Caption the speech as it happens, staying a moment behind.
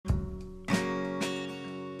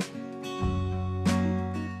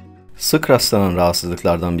Sık rastlanan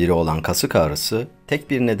rahatsızlıklardan biri olan kasık ağrısı tek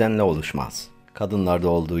bir nedenle oluşmaz. Kadınlarda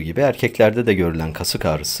olduğu gibi erkeklerde de görülen kasık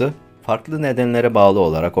ağrısı farklı nedenlere bağlı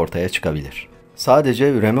olarak ortaya çıkabilir. Sadece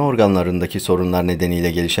üreme organlarındaki sorunlar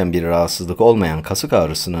nedeniyle gelişen bir rahatsızlık olmayan kasık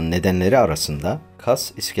ağrısının nedenleri arasında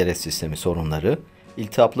kas-iskelet sistemi sorunları,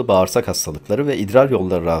 iltihaplı bağırsak hastalıkları ve idrar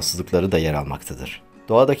yolları rahatsızlıkları da yer almaktadır.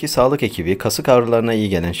 Doğadaki Sağlık ekibi kasık ağrılarına iyi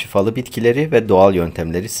gelen şifalı bitkileri ve doğal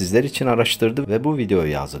yöntemleri sizler için araştırdı ve bu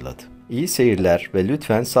videoyu hazırladı. İyi seyirler ve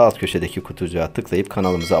lütfen sağ alt köşedeki kutucuğa tıklayıp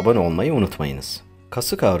kanalımıza abone olmayı unutmayınız.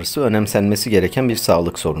 Kasık ağrısı önemsenmesi gereken bir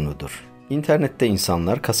sağlık sorunudur. İnternette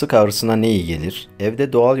insanlar kasık ağrısına ne iyi gelir,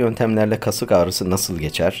 evde doğal yöntemlerle kasık ağrısı nasıl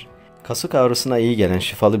geçer, kasık ağrısına iyi gelen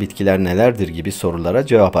şifalı bitkiler nelerdir gibi sorulara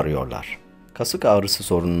cevap arıyorlar. Kasık ağrısı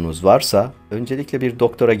sorununuz varsa öncelikle bir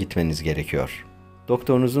doktora gitmeniz gerekiyor.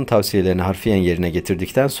 Doktorunuzun tavsiyelerini harfiyen yerine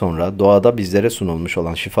getirdikten sonra doğada bizlere sunulmuş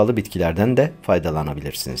olan şifalı bitkilerden de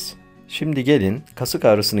faydalanabilirsiniz. Şimdi gelin kasık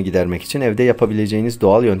ağrısını gidermek için evde yapabileceğiniz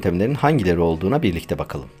doğal yöntemlerin hangileri olduğuna birlikte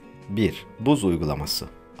bakalım. 1. Buz uygulaması.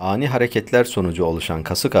 Ani hareketler sonucu oluşan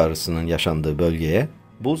kasık ağrısının yaşandığı bölgeye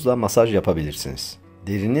buzla masaj yapabilirsiniz.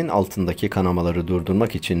 Derinin altındaki kanamaları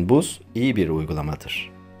durdurmak için buz iyi bir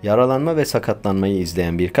uygulamadır. Yaralanma ve sakatlanmayı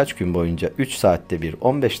izleyen birkaç gün boyunca 3 saatte bir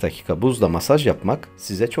 15 dakika buzla masaj yapmak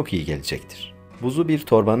size çok iyi gelecektir. Buzu bir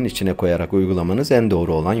torbanın içine koyarak uygulamanız en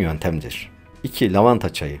doğru olan yöntemdir. 2.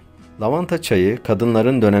 Lavanta çayı. Lavanta çayı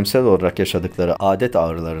kadınların dönemsel olarak yaşadıkları adet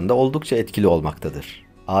ağrılarında oldukça etkili olmaktadır.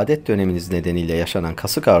 Adet döneminiz nedeniyle yaşanan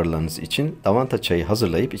kasık ağrılarınız için lavanta çayı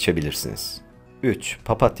hazırlayıp içebilirsiniz. 3.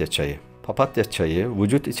 Papatya çayı. Papatya çayı,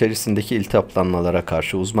 vücut içerisindeki iltihaplanmalara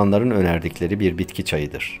karşı uzmanların önerdikleri bir bitki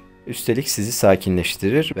çayıdır. Üstelik sizi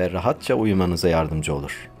sakinleştirir ve rahatça uyumanıza yardımcı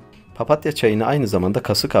olur. Papatya çayını aynı zamanda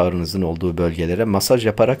kasık ağrınızın olduğu bölgelere masaj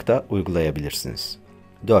yaparak da uygulayabilirsiniz.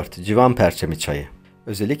 4. Civan perçemi çayı.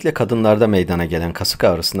 Özellikle kadınlarda meydana gelen kasık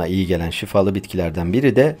ağrısına iyi gelen şifalı bitkilerden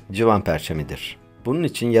biri de civan perçemidir. Bunun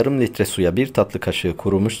için yarım litre suya 1 tatlı kaşığı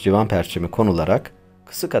kurumuş civan perçemi konularak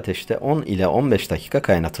kısık ateşte 10 ile 15 dakika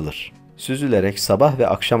kaynatılır. Süzülerek sabah ve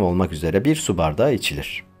akşam olmak üzere 1 su bardağı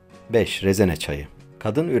içilir. 5. Rezene çayı.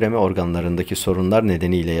 Kadın üreme organlarındaki sorunlar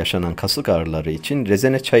nedeniyle yaşanan kasık ağrıları için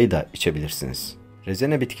rezene çayı da içebilirsiniz.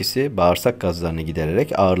 Rezene bitkisi bağırsak gazlarını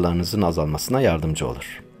gidererek ağrılarınızın azalmasına yardımcı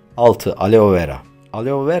olur. 6. Aloe vera.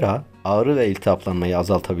 Aloe vera, ağrı ve iltihaplanmayı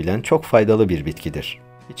azaltabilen çok faydalı bir bitkidir.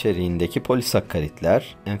 İçeriğindeki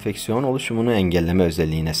polisakkaritler, enfeksiyon oluşumunu engelleme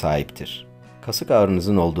özelliğine sahiptir. Kasık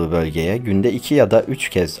ağrınızın olduğu bölgeye günde 2 ya da 3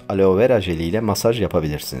 kez aloe vera jeli ile masaj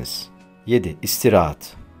yapabilirsiniz. 7.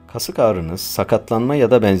 İstirahat. Kasık ağrınız sakatlanma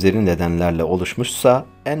ya da benzeri nedenlerle oluşmuşsa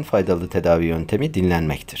en faydalı tedavi yöntemi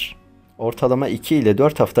dinlenmektir. Ortalama 2 ile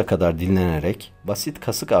 4 hafta kadar dinlenerek basit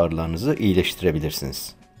kasık ağrılarınızı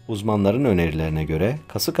iyileştirebilirsiniz. Uzmanların önerilerine göre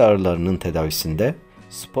kasık ağrılarının tedavisinde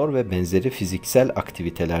spor ve benzeri fiziksel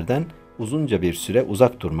aktivitelerden uzunca bir süre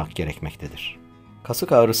uzak durmak gerekmektedir.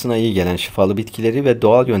 Kasık ağrısına iyi gelen şifalı bitkileri ve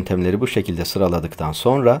doğal yöntemleri bu şekilde sıraladıktan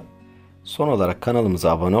sonra son olarak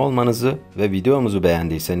kanalımıza abone olmanızı ve videomuzu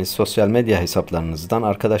beğendiyseniz sosyal medya hesaplarınızdan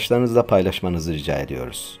arkadaşlarınızla paylaşmanızı rica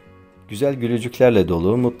ediyoruz. Güzel gülücüklerle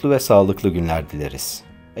dolu, mutlu ve sağlıklı günler dileriz.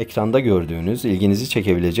 Ekranda gördüğünüz ilginizi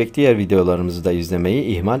çekebilecek diğer videolarımızı da izlemeyi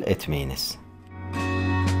ihmal etmeyiniz.